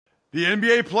The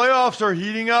NBA playoffs are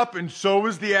heating up, and so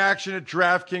is the action at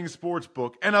DraftKings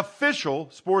Sportsbook, an official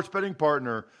sports betting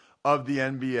partner of the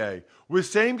NBA. With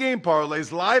same-game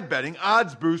parlays, live betting,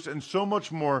 odds boosts, and so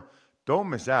much more, don't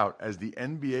miss out as the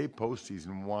NBA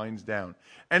postseason winds down.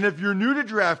 And if you're new to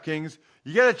DraftKings,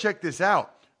 you got to check this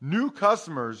out. New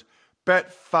customers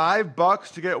bet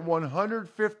 $5 to get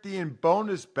 $150 in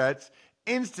bonus bets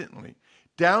instantly.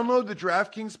 Download the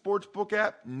DraftKings Sportsbook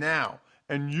app now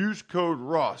and use code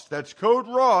ROSS. That's code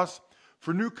ROSS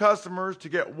for new customers to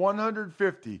get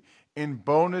 $150 in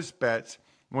bonus bets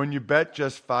when you bet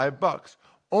just $5.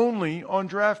 Only on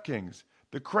DraftKings.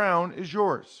 The crown is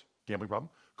yours. Gambling problem?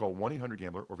 Call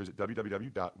 1-800-GAMBLER or visit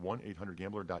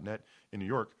www.1800gambler.net. In New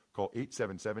York, call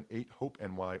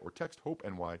 877-8-HOPE-NY or text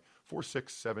HOPE-NY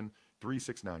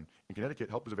 467-369. In Connecticut,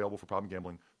 help is available for problem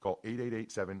gambling. Call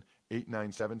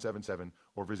 888-7-897-7777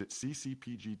 or visit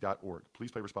ccpg.org. Please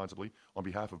play responsibly on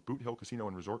behalf of Boot Hill Casino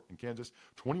and Resort in Kansas.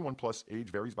 21 plus, age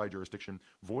varies by jurisdiction.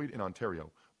 Void in Ontario.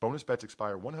 Bonus bets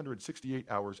expire 168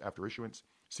 hours after issuance.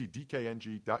 See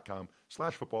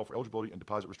dkng.com/football for eligibility and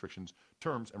deposit restrictions,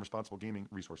 terms, and responsible gaming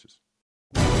resources.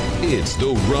 It's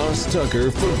the Ross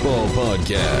Tucker Football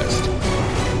Podcast.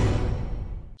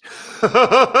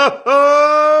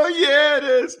 Oh, yeah, it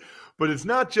is. But it's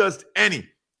not just any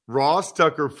Ross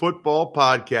Tucker Football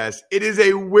Podcast. It is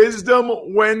a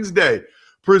Wisdom Wednesday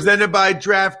presented by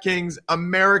DraftKings,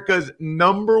 America's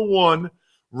 #1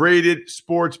 rated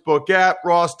sportsbook app.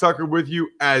 Ross Tucker with you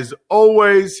as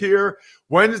always here.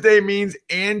 Wednesday means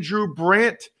Andrew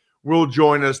Brandt will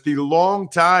join us, the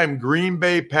longtime Green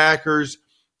Bay Packers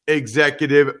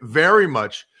executive. Very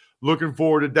much looking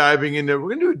forward to diving into. We're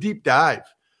going to do a deep dive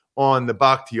on the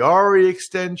Bakhtiari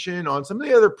extension, on some of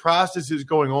the other processes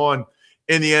going on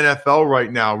in the NFL right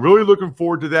now. Really looking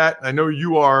forward to that. I know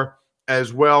you are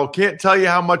as well. Can't tell you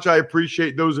how much I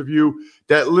appreciate those of you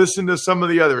that listen to some of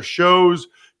the other shows.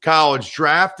 College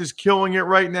Draft is killing it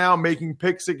right now, making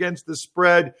picks against the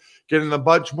spread, getting a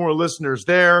bunch more listeners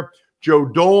there. Joe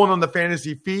Dolan on the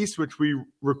Fantasy Feast, which we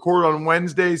record on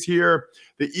Wednesdays here.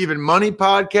 The Even Money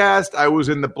podcast. I was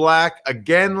in the black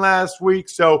again last week.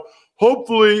 So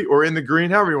hopefully, or in the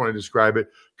green, however you want to describe it,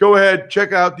 go ahead,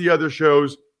 check out the other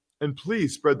shows, and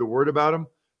please spread the word about them,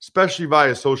 especially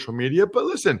via social media. But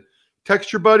listen,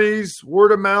 text your buddies,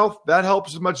 word of mouth, that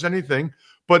helps as much as anything.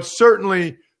 But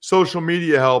certainly social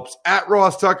media helps. At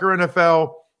Ross Tucker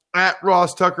NFL, at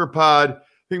Ross Tucker Pod. I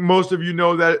think most of you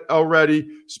know that already.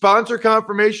 Sponsor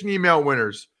confirmation email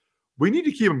winners. We need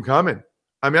to keep them coming.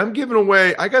 I mean, I'm giving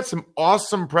away, I got some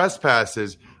awesome press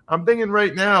passes. I'm thinking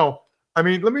right now, let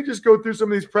me just go through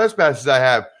some of these press passes I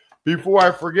have before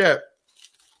I forget.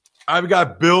 I've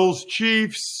got Bills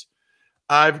Chiefs.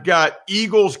 I've got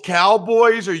Eagles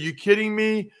Cowboys. Are you kidding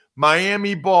me?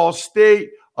 Miami Ball State.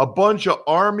 A bunch of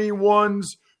Army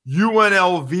ones.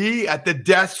 UNLV at the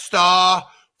Death Star.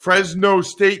 Fresno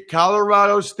State,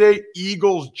 Colorado State.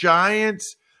 Eagles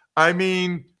Giants.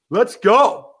 Let's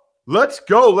go. Let's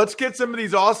go. Let's get some of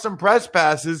these awesome press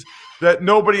passes that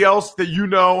nobody else that you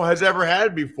know has ever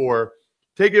had before.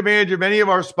 Take advantage of any of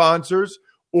our sponsors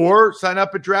or sign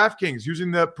up at DraftKings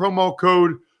using the promo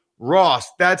code Ross.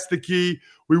 That's the key.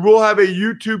 We will have a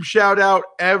YouTube shout out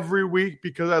every week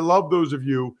because I love those of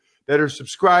you that are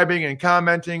subscribing and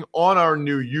commenting on our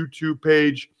new YouTube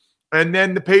page. And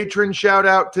then the patron shout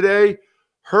out today,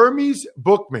 Hermes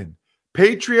Bookman,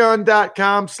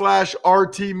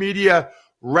 patreon.com/RT Media,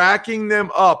 racking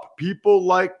them up. People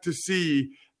like to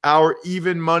see our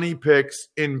even money picks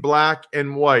in black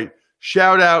and white.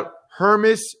 Shout out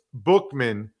Hermes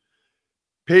Bookman,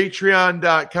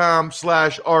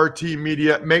 patreon.com/RT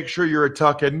Media. Make sure you're a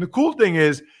Tuckhead. And the cool thing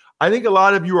is, I think a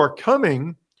lot of you are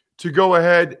coming to go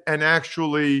ahead and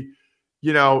actually,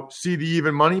 see the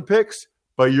even money picks,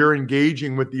 but you're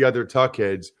engaging with the other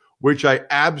Tuckheads, which I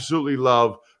absolutely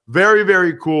love. Very,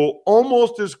 very cool.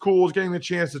 Almost as cool as getting the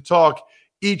chance to talk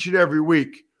each and every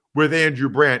week with Andrew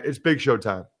Brandt. It's Big Show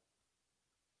time.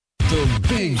 The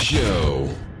Big Show.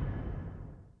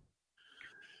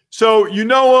 So you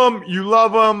know him, you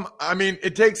love him.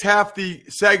 It takes half the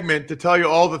segment to tell you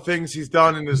all the things he's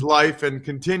done in his life and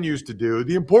continues to do.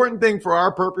 The important thing for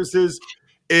our purposes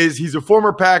is he's a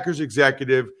former Packers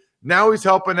executive. Now he's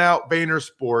helping out Vayner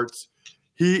Sports.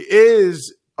 He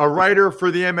is a writer for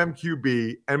the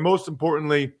MMQB, and most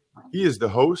importantly, he is the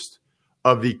host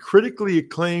of the critically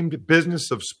acclaimed Business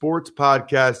of Sports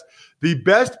podcast, the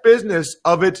best business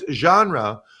of its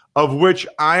genre, of which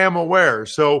I am aware.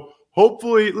 So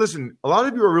hopefully, listen, a lot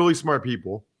of you are really smart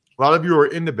people. A lot of you are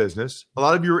in the business. A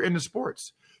lot of you are into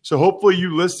sports. So hopefully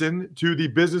you listen to the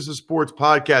Business of Sports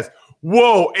podcast.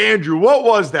 Whoa, Andrew, what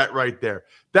was that right there?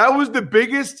 That was the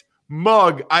biggest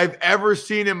mug I've ever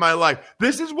seen in my life.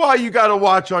 This is why you got to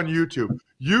watch on YouTube.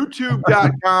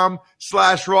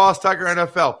 YouTube.com/Ross Tucker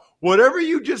NFL. Whatever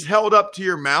you just held up to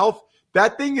your mouth,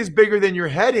 that thing is bigger than your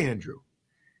head, Andrew.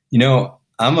 You know,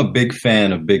 I'm a big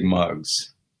fan of big mugs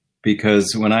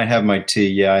because when I have my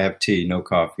tea, I have tea, no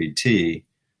coffee, tea.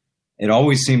 It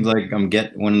always seems like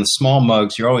when in the small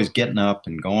mugs, you're always getting up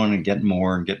and going and getting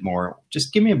more and get more.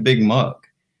 Just give me a big mug.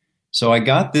 So I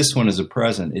got this one as a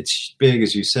present. It's big,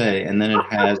 as you say, and then it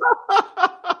has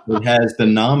the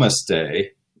namaste.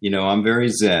 You know, I'm very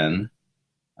Zen.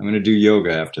 I'm going to do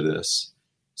yoga after this.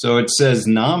 So it says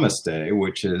namaste,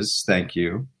 which is thank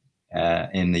you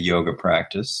in the yoga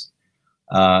practice.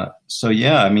 So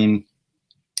yeah, I mean,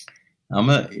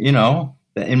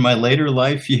 in my later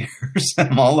life years,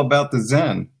 I'm all about the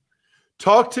Zen.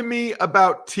 Talk to me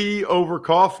about tea over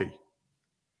coffee.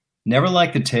 Never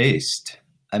liked the taste.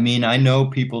 I mean, I know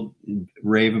people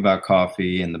rave about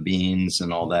coffee and the beans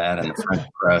and all that and the French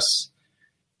press.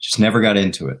 Just never got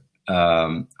into it.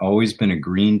 Always been a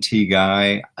green tea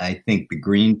guy. I think the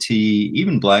green tea,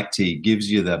 even black tea,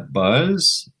 gives you that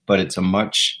buzz, but it's a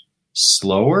much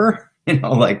slower,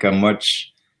 like a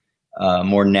much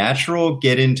more natural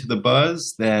get into the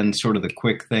buzz than sort of the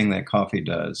quick thing that coffee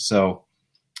does. So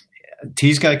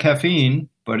tea's got caffeine,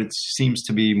 but it seems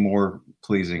to be more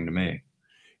pleasing to me.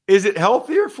 Is it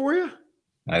healthier for you?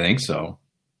 I think so.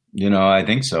 I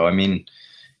think so. I mean,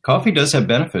 coffee does have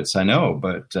benefits, I know,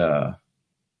 but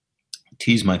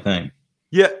tea's my thing.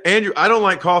 Yeah, Andrew, I don't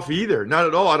like coffee either. Not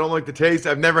at all. I don't like the taste.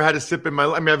 I've never had a sip in my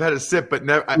life. I mean, I've had a sip, but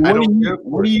never.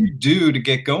 What do you do to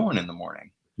get going in the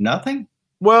morning? Nothing?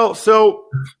 Well, so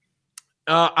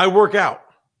I work out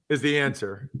is the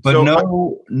answer. But so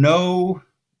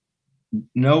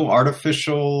no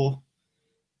artificial.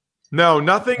 No,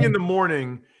 nothing in the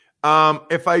morning.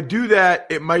 If I do that,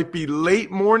 it might be late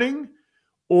morning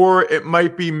or it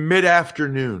might be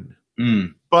mid-afternoon.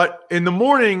 But in the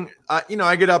morning,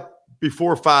 I get up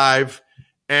before 5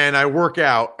 and I work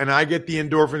out and I get the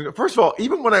endorphins. First of all,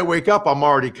 even when I wake up, I'm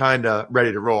already kind of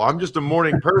ready to roll. I'm just a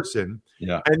morning person.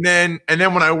 Yeah. And then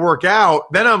when I work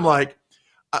out, then I'm like,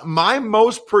 my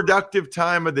most productive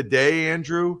time of the day,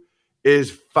 Andrew, is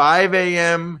 5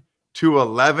 a.m. to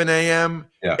 11 a.m.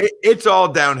 Yeah. It's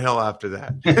all downhill after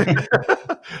that.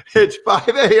 It's 5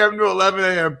 a.m. to 11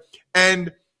 a.m.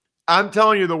 And I'm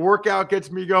telling you, the workout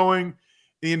gets me going,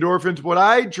 the endorphins. What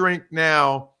I drink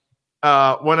now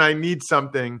when I need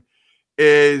something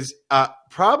is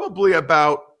probably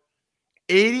about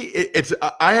 80.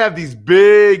 I have these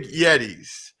big Yetis.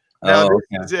 Now,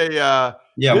 this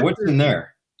is what's in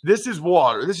there? This is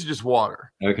water. This is just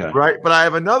water. Okay. Right? But I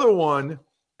have another one,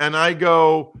 and I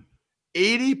go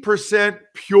 80%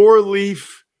 pure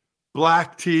leaf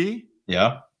black tea.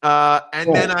 Yeah.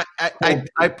 Then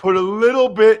I put a little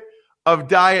bit of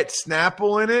Diet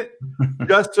Snapple in it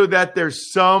just so that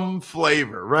there's some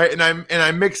flavor, right? And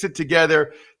I mix it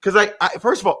together because I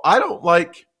first of all, I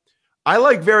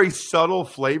like very subtle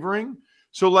flavoring.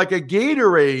 So like a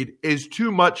Gatorade is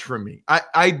too much for me.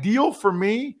 Ideal for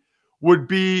me would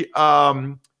be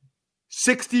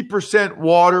 60%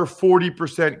 water,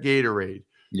 40% Gatorade.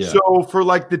 Yeah. So for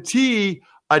like the tea,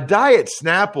 a Diet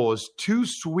Snapple is too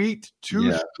sweet,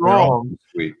 too strong.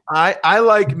 Sweet. I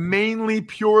like mainly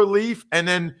pure leaf, and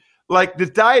then like the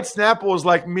Diet Snapple is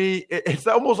like me. It's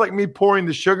almost like me pouring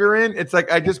the sugar in. It's like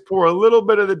I just pour a little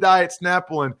bit of the Diet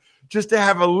Snapple in just to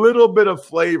have a little bit of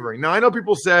flavoring. Now I know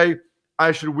people say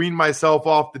I should wean myself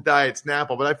off the Diet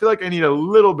Snapple, but I feel like I need a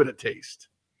little bit of taste.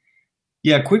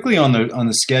 Yeah, quickly on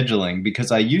the scheduling,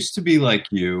 because I used to be like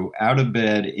you, out of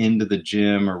bed, into the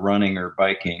gym or running or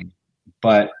biking.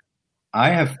 But I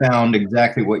have found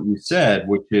exactly what you said,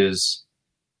 which is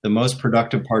the most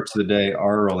productive parts of the day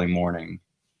are early morning.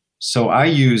 So I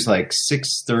use like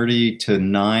 6:30 to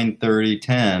 9:30,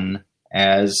 10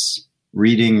 as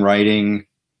reading, writing,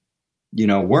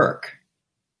 work.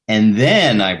 And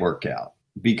then I work out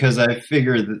because I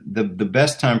figure the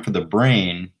best time for the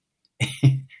brain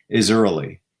is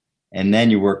early. And then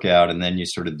you work out and then you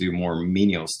sort of do more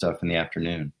menial stuff in the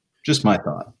afternoon. Just my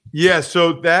thought. Yeah.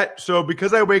 So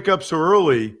because I wake up so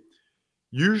early,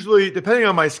 usually depending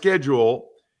on my schedule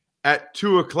at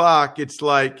 2:00, it's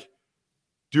like,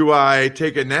 do I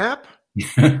take a nap?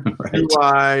 Right. Do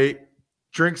I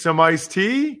drink some iced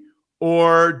tea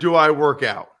or do I work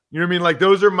out? You know what I mean? Like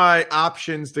those are my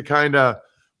options to kind of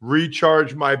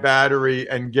recharge my battery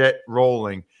and get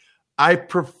rolling. I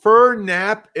prefer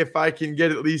nap if I can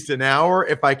get at least an hour.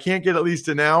 If I can't get at least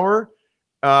an hour,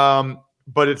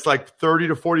 but it's like 30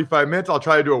 to 45 minutes, I'll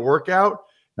try to do a workout.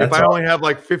 If I only have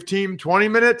like 15, 20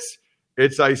 minutes,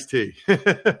 it's iced tea.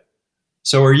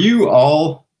 So are you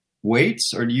all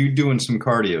weights, or are you doing some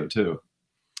cardio too?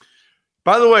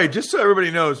 By the way, just so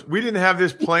everybody knows, we didn't have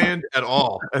this planned at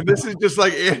all. And this is just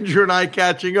like Andrew and I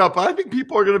catching up. I think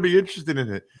people are going to be interested in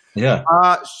it. Yeah.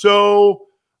 So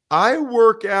I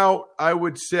work out, I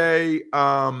would say, 8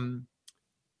 or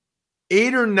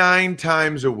 9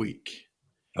 times a week.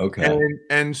 Okay.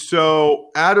 And so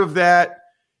out of that,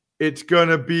 it's going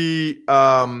to be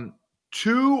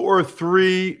 2 or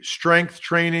 3 strength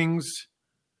trainings,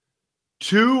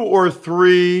 2 or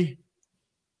 3,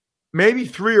 maybe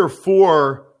 3 or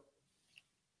 4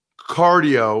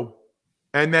 cardio,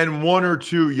 and then 1 or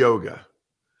 2 yoga.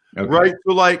 Okay. Right?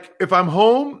 So like if I'm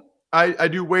home, I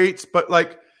do weights, but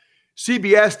like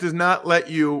CBS does not let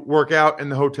you work out in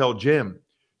the hotel gym.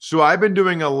 So I've been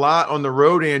doing a lot on the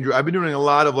road, Andrew. I've been doing a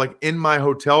lot of like in my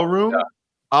hotel room. Yeah.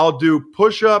 I'll do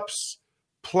push-ups,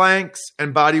 planks,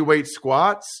 and body weight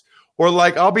squats. Or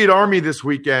like I'll be at Army this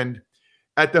weekend.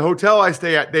 At the hotel I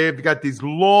stay at, they've got these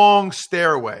long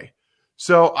stairway.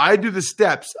 So I do the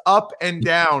steps up and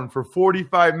down for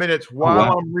 45 minutes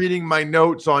while I'm reading my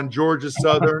notes on Georgia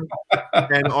Southern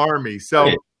and Army. So,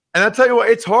 and I'll tell you what,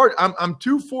 it's hard. I'm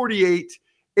 248.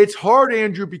 It's hard,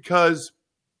 Andrew, because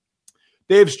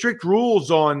they have strict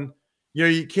rules on,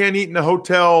 you can't eat in the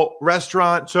hotel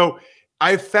restaurant. So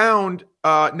I found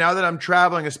now that I'm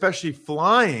traveling, especially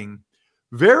flying,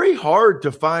 very hard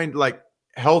to find like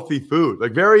healthy food,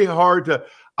 like very hard to,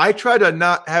 I try to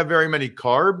not have very many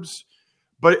carbs,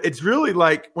 but it's really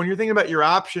like when you're thinking about your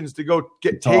options to go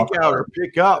get takeout or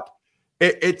pick up,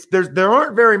 there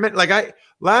aren't very many. Like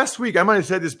last week, I might have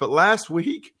said this, but last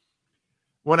week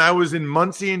when I was in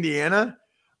Muncie, Indiana,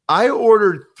 I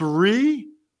ordered 3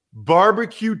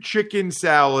 barbecue chicken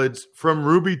salads from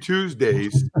Ruby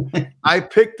Tuesdays. I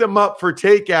picked them up for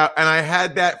takeout, and I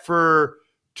had that for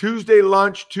Tuesday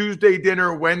lunch, Tuesday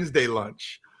dinner, Wednesday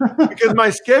lunch. Because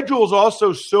my schedule is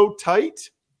also so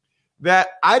tight that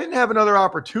I didn't have another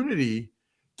opportunity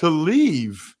to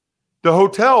leave the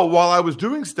hotel while I was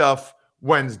doing stuff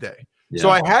Wednesday. Yeah. So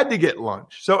I had to get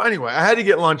lunch. So anyway, I had to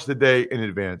get lunch the day in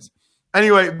advance.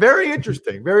 Anyway, very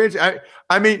interesting. Very interesting.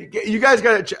 I mean, you guys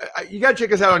got to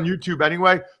check us out on YouTube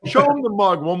anyway. Show them the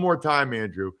mug one more time,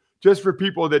 Andrew, just for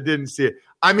people that didn't see it.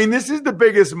 I mean, this is the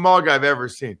biggest mug I've ever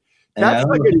seen. That's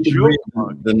like a joke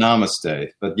mug. The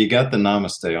namaste, but you got the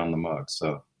namaste on the mug,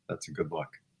 so that's a good look.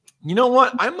 You know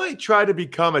what? I might try to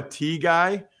become a tea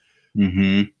guy.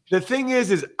 Mm-hmm. The thing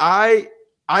is I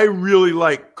really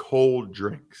like cold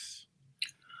drinks.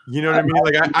 You know what I mean?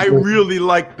 Like I really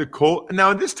like the cold.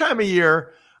 Now, this time of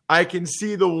year, I can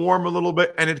see the warm a little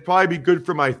bit, and it'd probably be good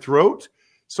for my throat.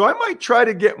 So I might try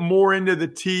to get more into the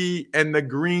tea and the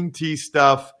green tea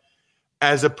stuff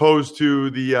as opposed to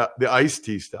the iced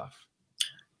tea stuff.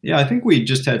 Yeah, I think we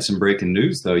just had some breaking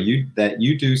news though. You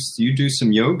do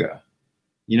some yoga.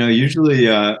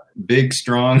 Usually big,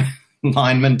 strong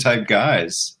lineman type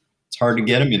guys. It's hard to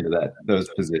get them into those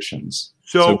positions.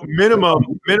 So minimum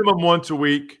once a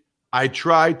week. I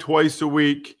try twice a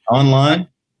week. Online?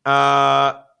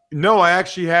 No, I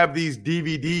actually have these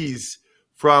DVDs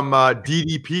from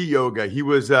DDP Yoga. He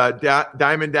was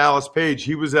Diamond Dallas Page.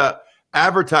 He was a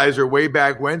advertiser way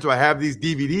back when, so I have these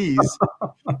DVDs.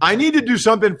 I need to do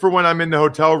something for when I'm in the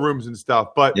hotel rooms and stuff,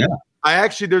 but yeah.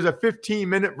 There's a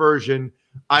 15-minute version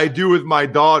I do with my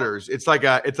daughters. It's like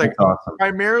awesome.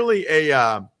 Primarily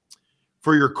a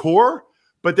for your core,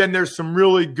 but then there's some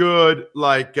really good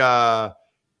like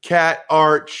cat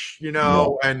arch, and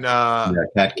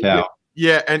cat cow.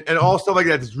 Yeah, and all stuff like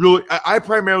that. It's really I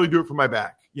primarily do it for my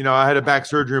back. I had a back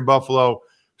surgery in Buffalo.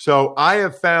 So I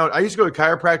have found – I used to go to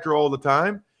chiropractor all the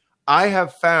time. I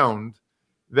have found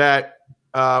that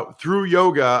through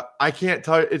yoga, I can't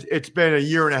tell you – it's been a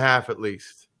year and a half at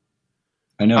least.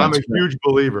 I know. I'm a huge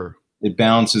believer. It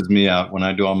balances me out. When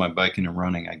I do all my biking and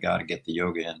running, I got to get the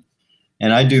yoga in.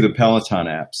 And I do the Peloton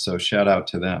app, so shout out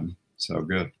to them. So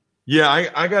good. Yeah,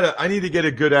 I need to get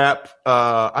a good app.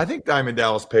 I think Diamond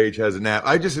Dallas Page has an app.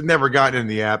 I just have never gotten in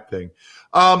the app thing.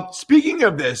 Speaking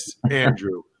of this,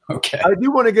 Andrew – okay. I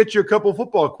do want to get you a couple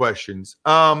football questions.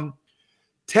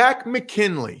 Takk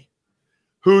McKinley,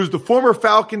 who's the former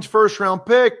Falcons first-round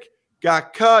pick,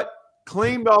 got cut,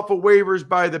 claimed off of waivers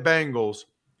by the Bengals.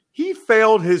 He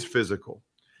failed his physical.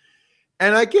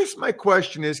 And I guess my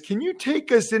question is, can you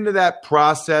take us into that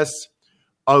process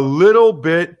a little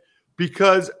bit?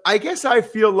 Because I guess I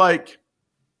feel like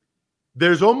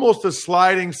there's almost a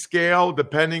sliding scale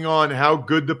depending on how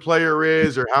good the player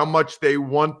is or how much they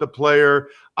want the player.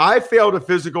 I failed a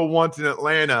physical once in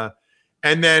Atlanta,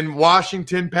 and then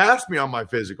Washington passed me on my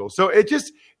physical. So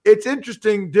it's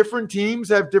interesting. Different teams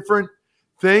have different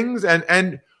things.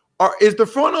 And Is the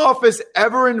front office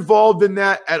ever involved in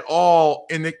that at all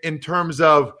in terms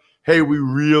of, hey, we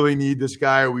really need this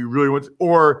guy, or we really want to,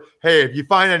 or hey, if you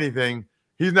find anything,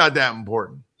 he's not that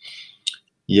important?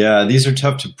 Yeah, these are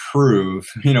tough to prove,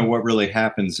 what really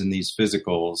happens in these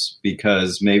physicals,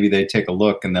 because maybe they take a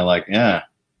look and they're like, yeah,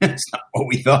 it's not what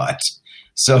we thought.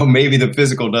 So maybe the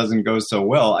physical doesn't go so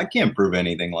well. I can't prove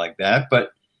anything like that.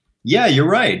 But yeah, you're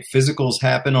right. Physicals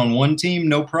happen on one team,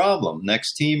 no problem.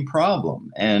 Next team,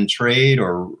 problem. And trade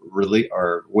or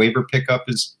waiver pickup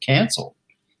is canceled.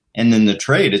 And then the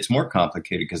trade, it's more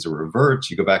complicated because it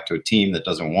reverts. You go back to a team that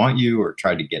doesn't want you or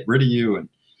tried to get rid of you, and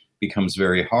it becomes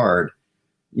very hard.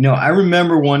 I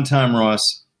remember one time, Ross,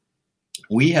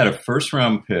 we had a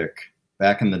first-round pick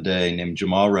back in the day named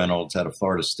Jamal Reynolds out of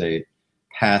Florida State,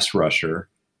 pass rusher,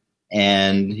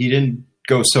 and he didn't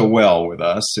go so well with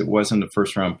us. It wasn't a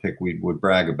first-round pick we would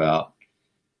brag about.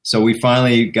 So we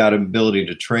finally got an ability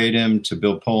to trade him to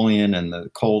Bill Polian and the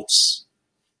Colts,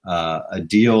 a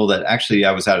deal that actually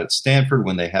I was out at Stanford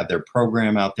when they had their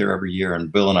program out there every year,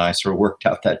 and Bill and I sort of worked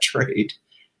out that trade.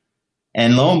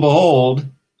 And lo and behold,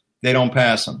 they don't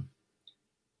pass him.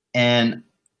 And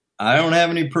I don't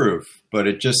have any proof, but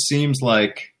it just seems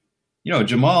like,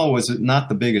 Jamal was not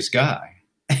the biggest guy.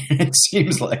 It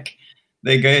seems like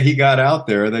he got out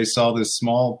there, they saw this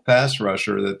small pass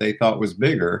rusher that they thought was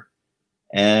bigger,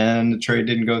 and the trade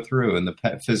didn't go through, and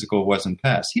the physical wasn't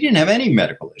passed. He didn't have any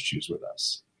medical issues with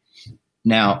us.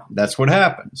 Now, that's what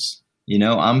happens.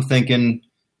 I'm thinking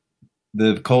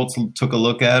the Colts took a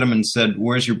look at him and said,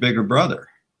 where's your bigger brother?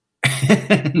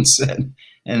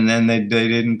 and then they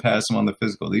didn't pass him on the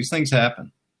physical. These things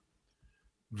happen.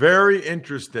 Very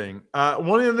interesting.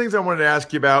 One of the things I wanted to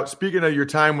ask you about, speaking of your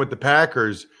time with the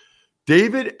Packers,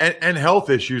 David and health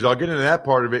issues, I'll get into that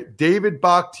part of it. David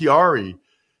Bakhtiari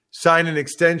signed an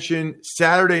extension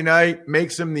Saturday night,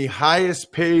 makes him the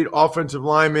highest paid offensive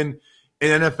lineman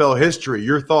in NFL history.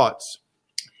 Your thoughts?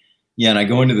 Yeah, and I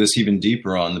go into this even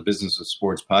deeper on the Business of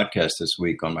Sports podcast this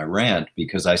week on my rant,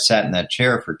 because I sat in that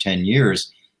chair for 10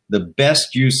 years. The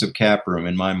best use of cap room,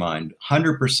 in my mind,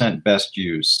 100% best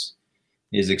use,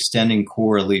 is extending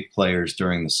core elite players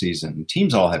during the season.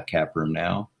 Teams all have cap room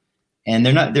now, and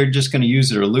they're just going to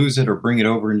use it or lose it or bring it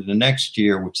over into the next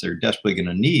year, which they're desperately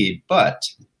going to need, but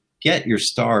get your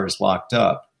stars locked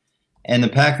up. And the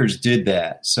Packers did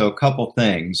that. So a couple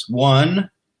things. One,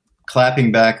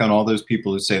 clapping back on all those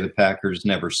people who say the Packers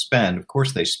never spend. Of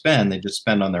course they spend. They just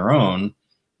spend on their own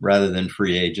rather than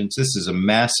free agents. This is a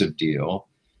massive deal.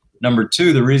 Number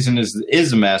two, the reason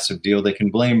is a massive deal. They can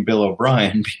blame Bill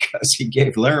O'Brien because he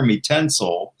gave Laramie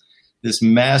Tunsil this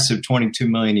massive $22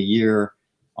 million a year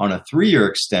on a 3-year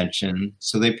extension.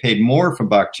 So they paid more for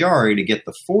Bakhtiari to get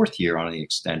the 4th year on the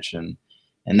extension.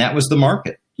 And that was the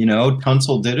market.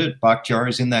 Tunsil did it.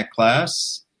 Bakhtiari's in that class.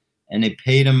 And they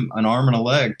paid him an arm and a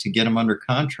leg to get him under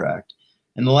contract.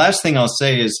 And the last thing I'll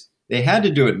say is they had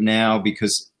to do it now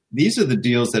because these are the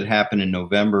deals that happen in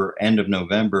November, end of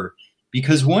November.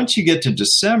 Because once you get to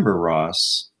December,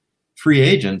 Ross, free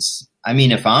agents,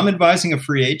 if I'm advising a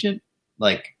free agent,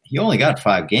 he only got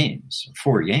 5 games,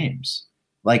 4 games.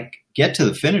 Get to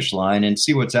the finish line and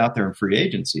see what's out there in free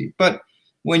agency. But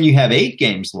when you have 8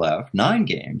 games left, 9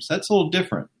 games, that's a little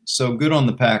different. So good on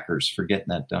the Packers for getting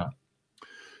that done.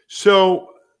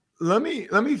 So let me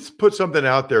put something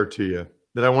out there to you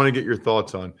that I want to get your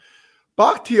thoughts on.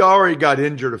 Bakhtiari got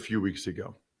injured a few weeks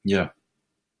ago. Yeah.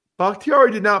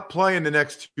 Bakhtiari did not play in the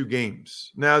next 2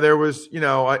 games. Now there was,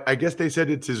 I guess they said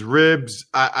it's his ribs.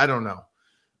 I don't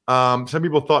know. Some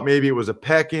people thought maybe it was a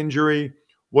pec injury,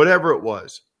 whatever it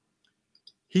was.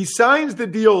 He signs the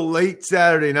deal late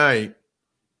Saturday night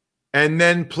and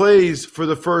then plays for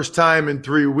the first time in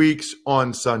 3 weeks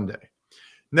on Sunday.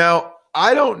 Now,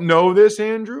 I don't know this,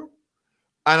 Andrew,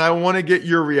 and I want to get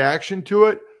your reaction to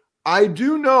it. I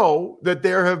do know that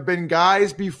there have been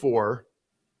guys before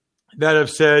that have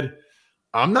said,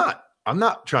 I'm not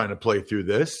trying to play through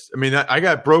this. I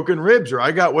got broken ribs or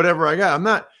I got whatever I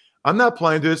got. I'm not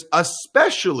playing through this,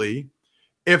 especially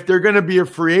if they're going to be a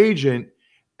free agent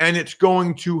and it's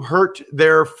going to hurt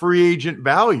their free agent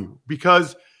value.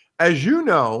 Because as you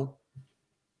know,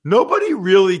 nobody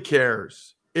really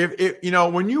cares. If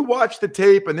when you watch the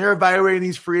tape and they're evaluating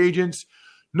these free agents,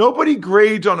 nobody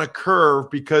grades on a curve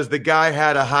because the guy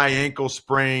had a high ankle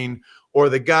sprain or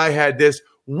the guy had this.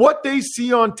 What they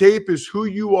see on tape is who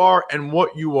you are and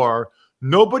what you are.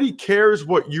 Nobody cares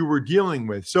what you were dealing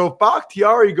with. So if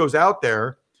Bakhtiari goes out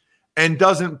there and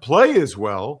doesn't play as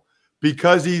well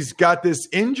because he's got this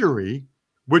injury,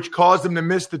 which caused him to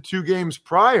miss the 2 games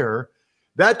prior,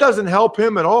 that doesn't help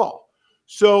him at all.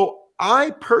 So I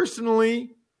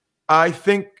personally, I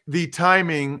think the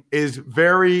timing is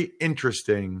very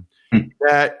interesting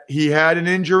that he had an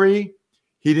injury.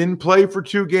 He didn't play for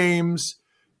 2 games.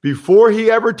 Before he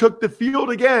ever took the field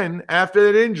again after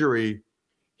that injury,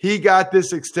 he got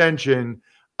this extension.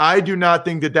 I do not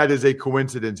think that that is a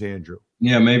coincidence, Andrew.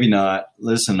 Yeah, maybe not.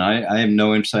 Listen, I have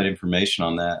no inside information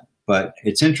on that. But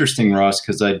it's interesting, Ross,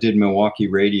 because I did Milwaukee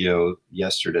radio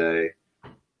yesterday,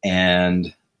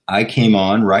 and I came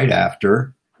on right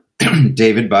after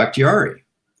David Bakhtiari.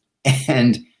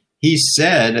 And he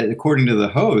said, according to the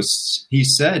hosts, he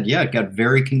said, yeah, it got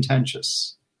very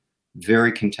contentious.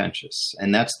 Very contentious.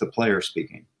 And that's the player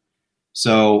speaking.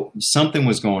 So something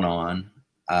was going on.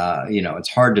 It's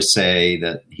hard to say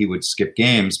that he would skip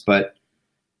games, but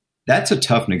that's a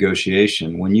tough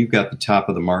negotiation when you've got the top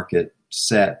of the market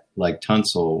set like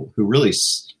Tunsil, who really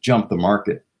jumped the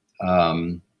market.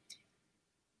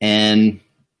 And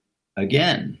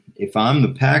again, if I'm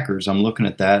the Packers, I'm looking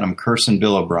at that. I'm cursing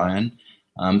Bill O'Brien.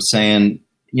 I'm saying,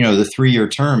 the 3-year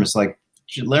term is like,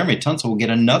 Laremy Tunsil will get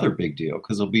another big deal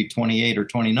because he'll be 28 or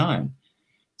 29.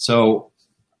 So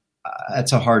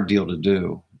that's a hard deal to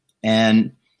do.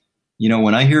 And,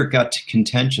 when I hear it got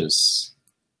contentious,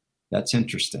 that's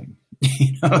interesting.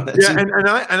 And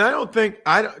I don't think,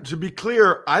 to be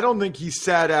clear, I don't think he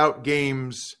sat out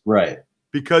games right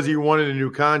because he wanted a new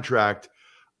contract.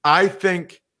 I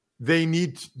think they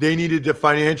needed to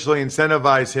financially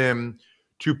incentivize him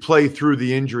to play through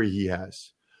the injury he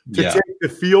has. To take the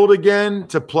field again,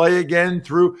 to play again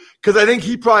through. Because I think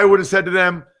he probably would have said to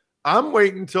them, I'm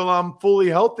waiting until I'm fully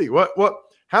healthy.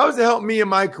 How does it help me in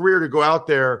my career to go out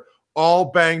there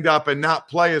all banged up and not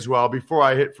play as well before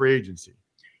I hit free agency?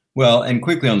 Well, and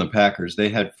quickly on the Packers, they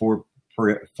had four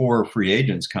free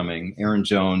agents coming: Aaron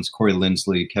Jones, Corey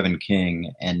Linsley, Kevin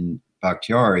King, and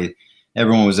Bakhtiari.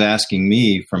 Everyone was asking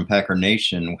me from Packer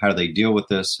Nation, how do they deal with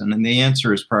this? And then the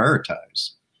answer is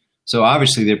prioritize. So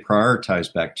obviously they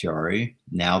prioritize Bakhtiari.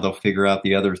 Now they'll figure out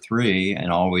the other 3 and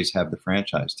always have the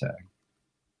franchise tag.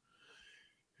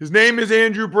 His name is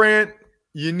Andrew Brandt.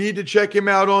 You need to check him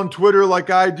out on Twitter like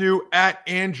I do, at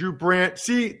Andrew Brandt.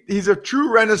 See, he's a true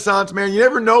Renaissance man. You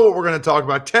never know what we're going to talk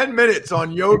about. 10 minutes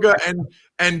on yoga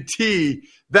and tea.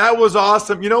 That was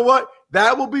awesome. You know what?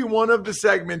 That will be one of the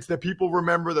segments that people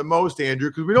remember the most, Andrew,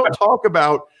 because we don't talk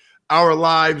about our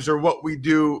lives or what we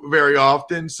do very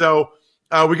often. So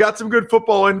we got some good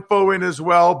football info in as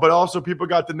well, but also people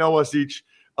got to know us each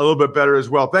a little bit better as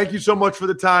well. Thank you so much for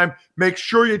the time. Make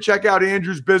sure you check out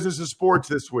Andrew's Business of Sports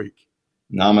this week.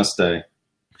 Namaste.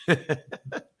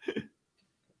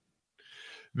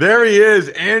 There he is,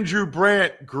 Andrew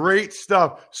Brandt. Great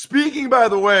stuff. Speaking, by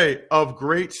the way, of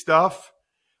great stuff,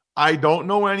 I don't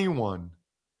know anyone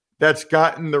that's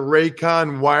gotten the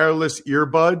Raycon wireless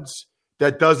earbuds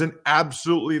that doesn't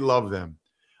absolutely love them.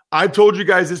 I've told you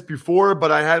guys this before,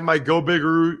 but I had my Go Big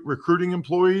recruiting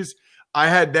employees. I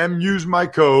had them use my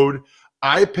code.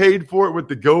 I paid for it with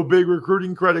the Go Big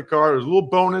recruiting credit card. It was a little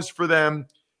bonus for them.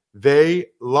 They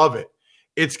love it.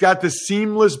 It's got the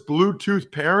seamless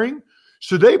Bluetooth pairing.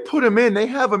 So they put them in. They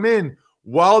have them in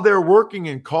while they're working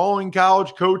and calling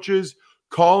college coaches,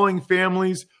 calling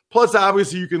families. Plus,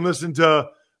 obviously, you can listen to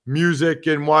music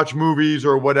and watch movies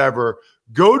or whatever.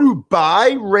 Go to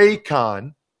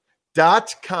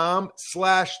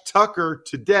buyraycon.com/Tucker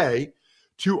today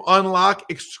to unlock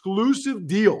exclusive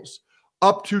deals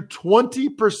up to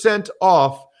 20%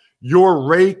 off your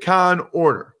Raycon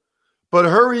order. But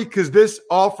hurry, because this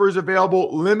offer is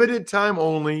available limited time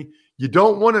only. You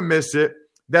don't want to miss it.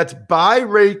 That's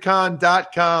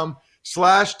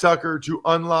buyraycon.com/Tucker to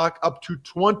unlock up to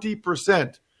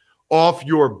 20% off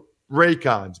your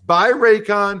Raycons.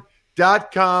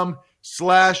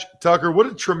 Buyraycon.com/Tucker. What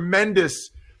a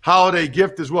tremendous holiday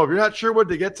gift as well. If you're not sure what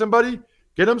to get somebody,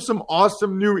 get them some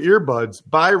awesome new earbuds.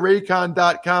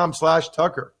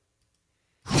 Buyraycon.com/Tucker.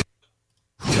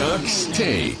 Tuck's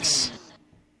Takes.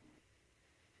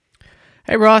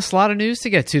 Hey, Ross, a lot of news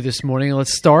to get to this morning.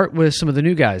 Let's start with some of the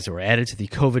new guys that were added to the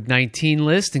COVID-19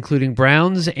 list, including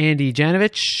Browns' Andy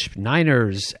Janovich,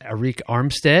 Niners' Arik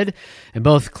Armstead, and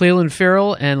both Clelin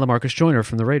Ferrell and LaMarcus Joyner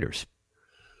from the Raiders.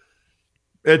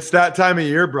 It's that time of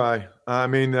year, Bri. I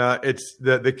mean, it's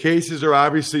the cases are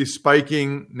obviously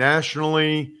spiking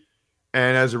nationally,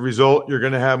 and as a result, you're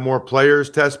going to have more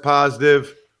players test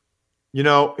positive.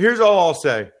 Here's all I'll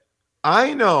say.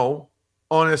 I know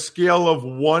on a scale of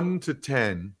 1 to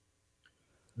 10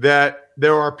 that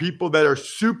there are people that are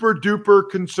super duper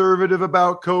conservative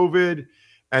about COVID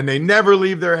and they never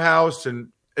leave their house and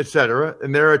et cetera,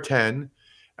 and they're a 10.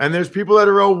 And there's people that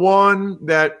are a 1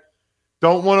 that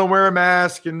don't want to wear a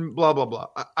mask and blah, blah, blah.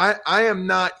 I am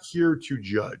not here to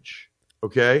judge,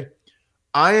 okay?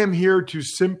 I am here to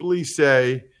simply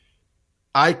say,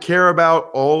 I care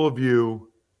about all of you.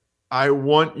 I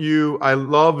want you. I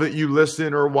love that you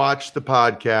listen or watch the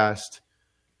podcast.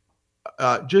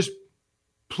 Just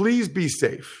please be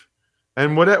safe.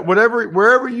 And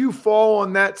wherever you fall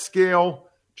on that scale,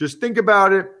 just think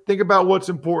about it. Think about what's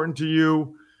important to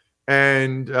you,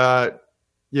 and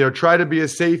try to be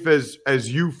as safe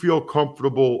as you feel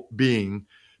comfortable being,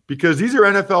 because these are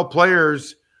NFL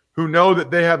players who know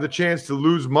that they have the chance to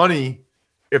lose money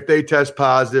if they test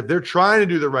positive. They're trying to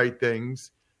do the right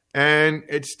things, and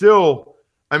it's still.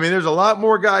 I mean, there's a lot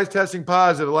more guys testing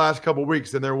positive the last couple of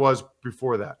weeks than there was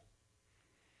before that.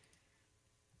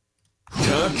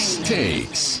 Tux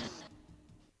Takes.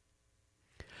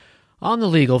 On the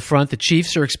legal front, the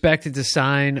Chiefs are expected to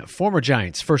sign former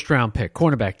Giants first-round pick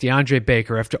cornerback DeAndre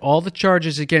Baker after all the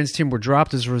charges against him were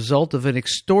dropped as a result of an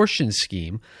extortion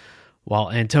scheme,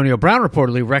 while Antonio Brown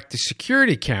reportedly wrecked a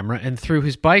security camera and threw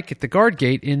his bike at the guard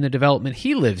gate in the development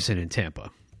he lives in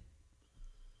Tampa.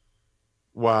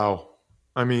 Wow.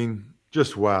 I mean,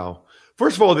 just wow.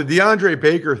 First of all, the DeAndre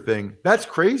Baker thing, that's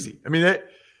crazy. I mean,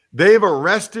 they've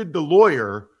arrested the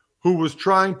lawyer who was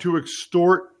trying to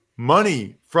extort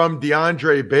money from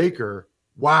DeAndre Baker.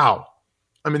 Wow.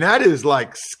 I mean, that is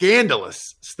like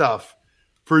scandalous stuff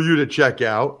for you to check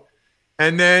out.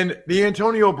 And then the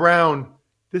Antonio Brown,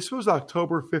 this was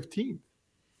October 15th.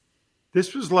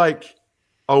 This was like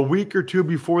a week or two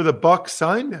before the Bucs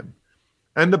signed him.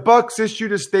 And the Bucs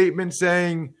issued a statement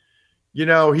saying,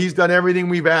 he's done everything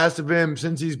we've asked of him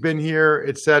since he's been here,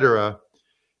 etc.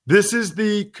 This is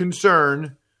the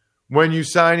concern when you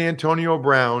sign Antonio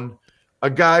Brown, a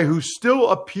guy who still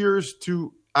appears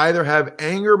to either have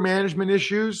anger management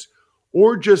issues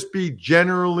or just be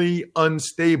generally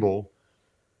unstable.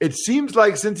 It seems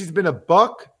like since he's been a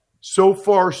Buck, so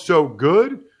far so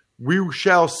good. We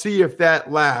shall see if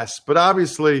that lasts. But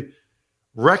obviously,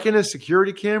 wrecking a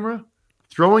security camera,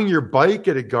 throwing your bike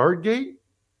at a guard gate,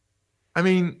 I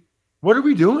mean, what are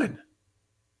we doing?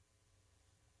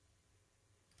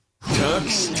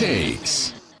 Tux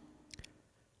Takes.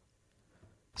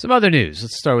 Some other news.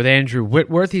 Let's start with Andrew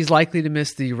Whitworth. He's likely to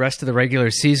miss the rest of the regular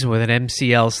season with an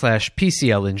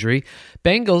MCL/PCL injury.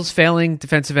 Bengals failing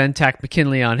defensive end Takk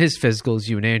McKinley on his physical, as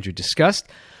you and Andrew discussed.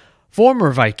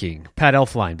 Former Viking Pat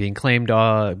Elflein being claimed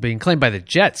by the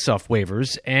Jets off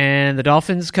waivers, and the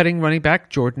Dolphins cutting running back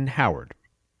Jordan Howard.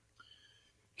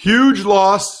 Huge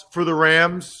loss for the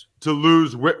Rams to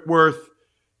lose Whitworth.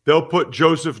 They'll put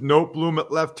Joseph Noteboom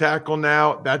at left tackle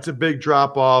now. That's a big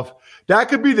drop-off. That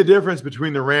could be the difference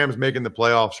between the Rams making the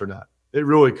playoffs or not. It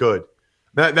really could.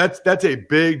 That's a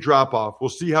big drop-off.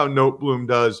 We'll see how Noteboom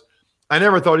does. I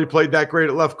never thought he played that great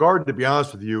at left guard, to be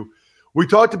honest with you. We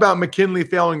talked about McKinley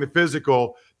failing the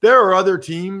physical. There are other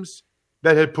teams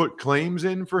that had put claims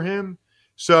in for him.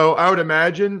 So I would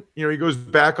imagine, he goes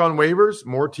back on waivers.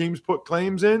 More teams put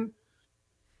claims in.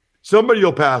 Somebody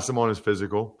will pass him on his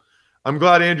physical. I'm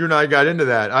glad Andrew and I got into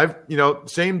that.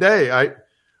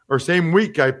 Same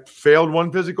week, I failed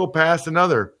one physical, passed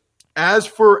another. As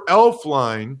for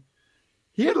Elflein,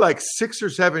 he had like 6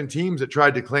 or 7 teams that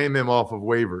tried to claim him off of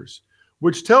waivers,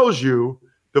 which tells you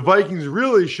the Vikings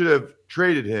really should have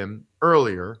traded him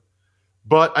earlier.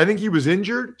 But I think he was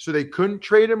injured, so they couldn't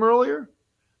trade him earlier.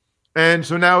 And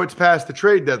so now it's past the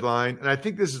trade deadline, and I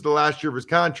think this is the last year of his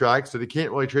contract, so they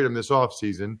can't really trade him this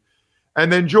offseason.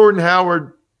 And then Jordan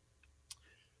Howard,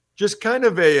 just kind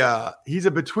of he's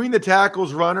a between the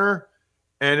tackles runner,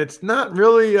 and it's not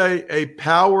really a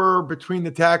power between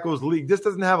the tackles league. This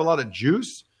doesn't have a lot of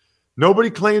juice. Nobody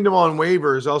claimed him on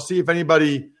waivers. I'll see if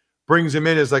anybody brings him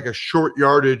in as like a short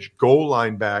yardage goal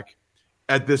line back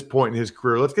at this point in his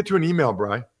career. Let's get to an email,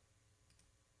 Bri.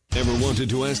 Ever wanted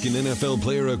to ask an NFL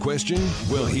player a question?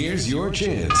 Well, here's your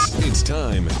chance. It's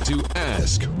time to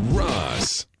Ask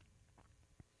Ross.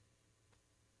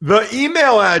 The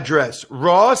email address,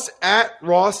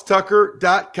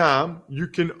 ross@rosstucker.com. You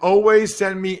can always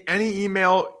send me any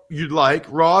email you'd like,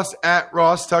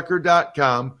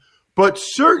 ross@rosstucker.com. But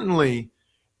certainly,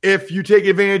 if you take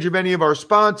advantage of any of our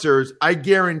sponsors, I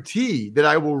guarantee that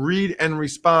I will read and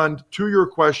respond to your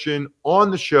question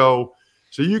on the show,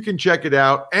 so you can check it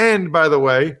out. And by the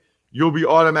way, you'll be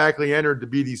automatically entered to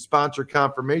be the sponsor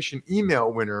confirmation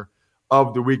email winner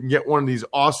of the week and get one of these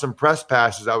awesome press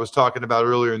passes I was talking about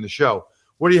earlier in the show.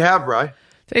 What do you have, Bri?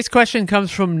 Today's question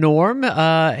comes from Norm.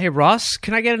 Hey, Ross,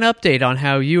 can I get an update on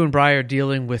how you and Bri are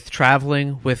dealing with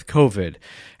traveling with COVID?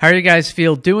 How do you guys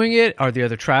feel doing it? Are the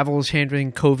other travelers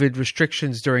handling COVID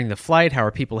restrictions during the flight? How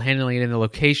are people handling it in the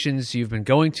locations you've been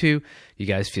going to? You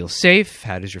guys feel safe?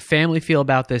 How does your family feel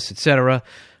about this, etc.?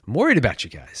 I'm worried about you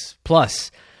guys.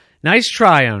 Plus, Nice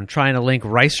try on trying to link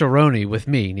Rice-A-Roni with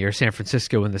me near San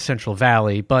Francisco in the Central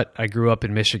Valley, but I grew up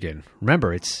in Michigan.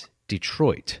 Remember, it's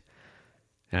Detroit.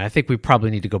 And I think we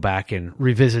probably need to go back and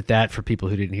revisit that for people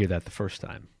who didn't hear that the first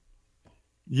time.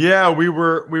 Yeah, we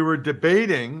were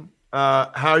debating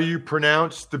how you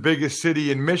pronounce the biggest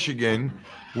city in Michigan,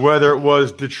 whether it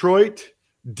was Detroit.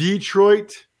 There's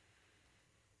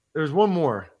one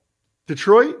more.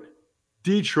 Detroit.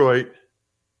 I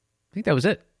think that was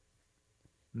it.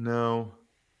 No.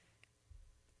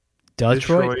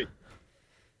 Detroit.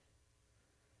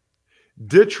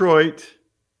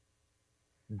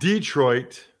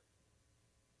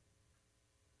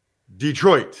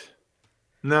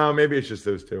 No, maybe it's just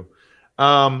those two.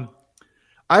 I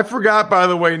forgot, by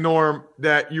the way, Norm,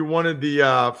 that you wanted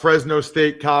the Fresno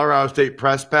State, Colorado State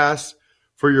press pass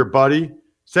for your buddy.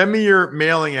 Send me your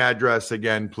mailing address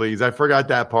again, please. I forgot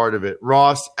that part of it.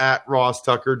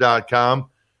 Ross@rosstucker.com.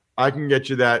 I can get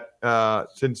you that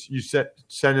since you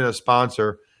send in a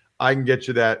sponsor. I can get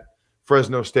you that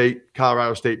Fresno State,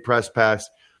 Colorado State press pass.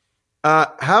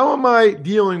 How am I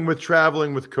dealing with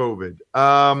traveling with COVID?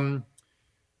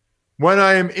 When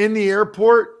I am in the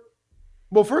airport,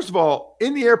 well, first of all,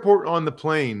 in the airport on the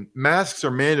plane, masks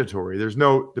are mandatory. There's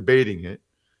no debating it.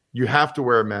 You have to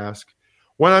wear a mask.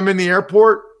 When I'm in the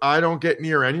airport, I don't get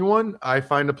near anyone. I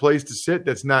find a place to sit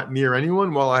that's not near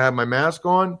anyone while I have my mask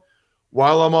on.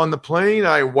 While I'm on the plane,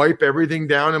 I wipe everything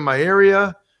down in my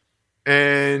area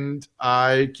and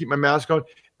I keep my mask on.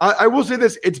 I will say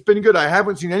this, it's been good. I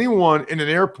haven't seen anyone in an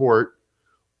airport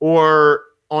or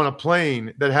on a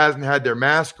plane that hasn't had their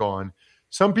mask on.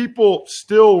 Some people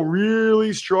still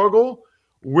really struggle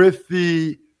with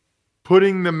the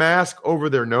putting the mask over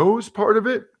their nose part of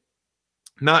it.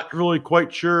 Not really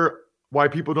quite sure why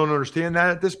people don't understand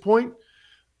that at this point.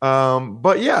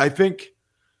 But yeah,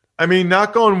 I mean,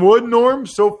 knock on wood, Norm,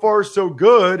 so far so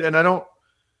good. And I don't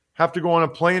have to go on a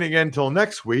plane again until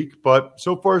next week, but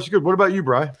so far so good. What about you,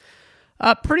 Bri?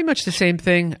 Pretty much the same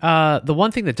thing. The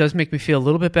one thing that does make me feel a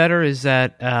little bit better is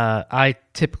that I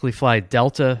typically fly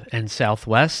Delta and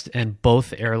Southwest, and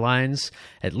both airlines,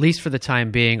 at least for the time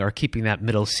being, are keeping that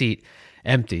middle seat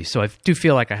empty. So I do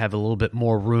feel like I have a little bit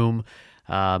more room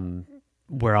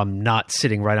where I'm not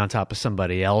sitting right on top of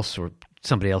somebody else or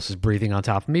somebody else is breathing on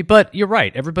top of me. But you're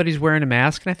right. Everybody's wearing a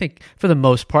mask. And I think for the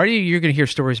most part, you're going to hear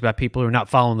stories about people who are not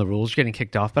following the rules, getting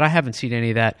kicked off. But I haven't seen any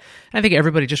of that. I think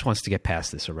everybody just wants to get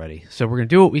past this already. So we're going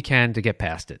to do what we can to get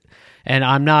past it. And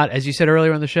I'm not, as you said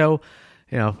earlier on the show,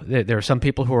 there are some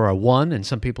people who are a 1 and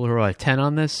some people who are a 10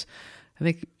 on this. I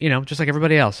think, just like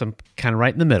everybody else, I'm kind of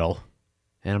right in the middle.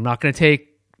 And I'm not going to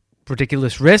take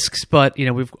ridiculous risks, but,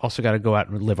 we've also got to go out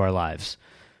and live our lives.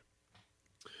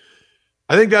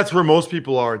 I think that's where most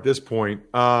people are at this point.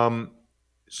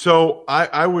 So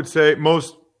I would say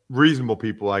most reasonable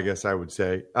people, I guess I would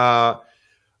say.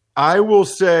 I will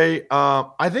say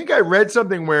I think I read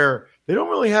something where they don't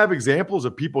really have examples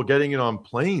of people getting it on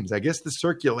planes. I guess the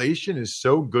circulation is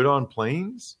so good on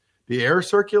planes, the air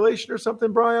circulation or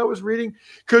something, Brian, I was reading.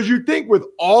 Because you think with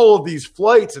all of these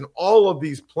flights and all of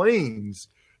these planes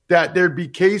that there'd be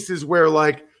cases where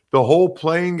like the whole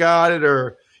plane got it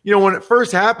or – when it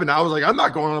first happened, I was like, I'm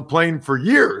not going on a plane for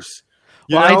years.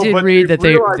 I did read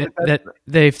that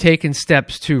they've taken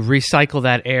steps to recycle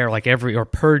that air or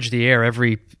purge the air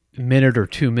every minute or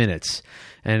 2 minutes.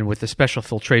 And with the special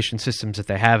filtration systems that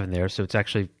they have in there, so it's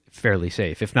actually fairly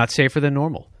safe, if not safer than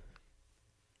normal.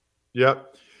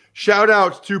 Yep. Shout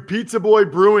outs to Pizza Boy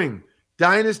Brewing,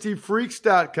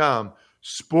 DynastyFreaks.com,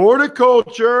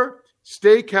 Sporticulture,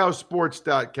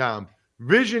 SteakhouseSports.com,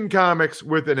 Vision Comics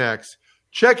with an X.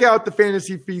 Check out the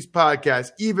Fantasy Feast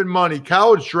podcast, Even Money,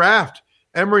 College Draft,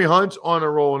 Emory Hunt's on a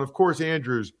roll, and of course,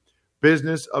 Andrew's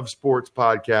Business of Sports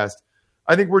podcast.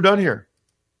 I think we're done here.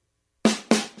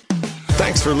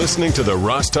 Thanks for listening to the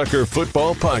Ross Tucker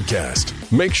Football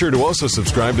Podcast. Make sure to also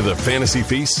subscribe to the Fantasy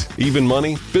Feast, Even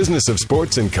Money, Business of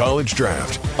Sports, and College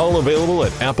Draft. All available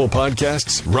at Apple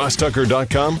Podcasts,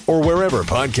 rosstucker.com, or wherever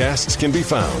podcasts can be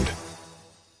found.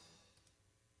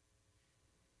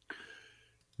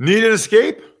 Need an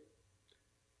escape?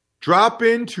 Drop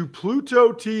into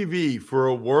Pluto TV for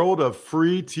a world of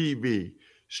free TV.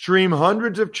 Stream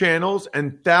hundreds of channels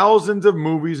and thousands of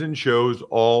movies and shows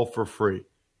all for free.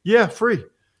 Yeah, free.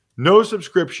 No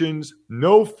subscriptions,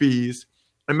 no fees.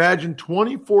 Imagine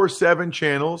 24/7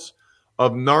 channels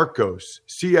of Narcos,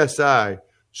 CSI,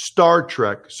 Star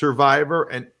Trek, Survivor,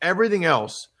 and everything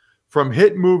else from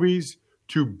hit movies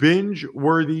to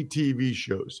binge-worthy TV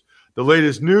shows. The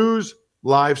latest news,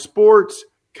 live sports,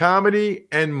 comedy,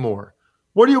 and more.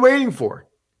 What are you waiting for?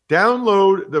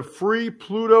 Download the free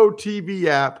Pluto TV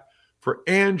app for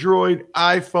Android,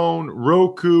 iPhone,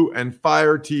 Roku, and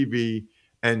Fire TV,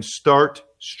 and start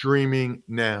streaming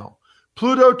now.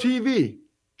 Pluto TV.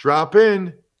 Drop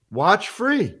in. Watch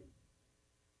free.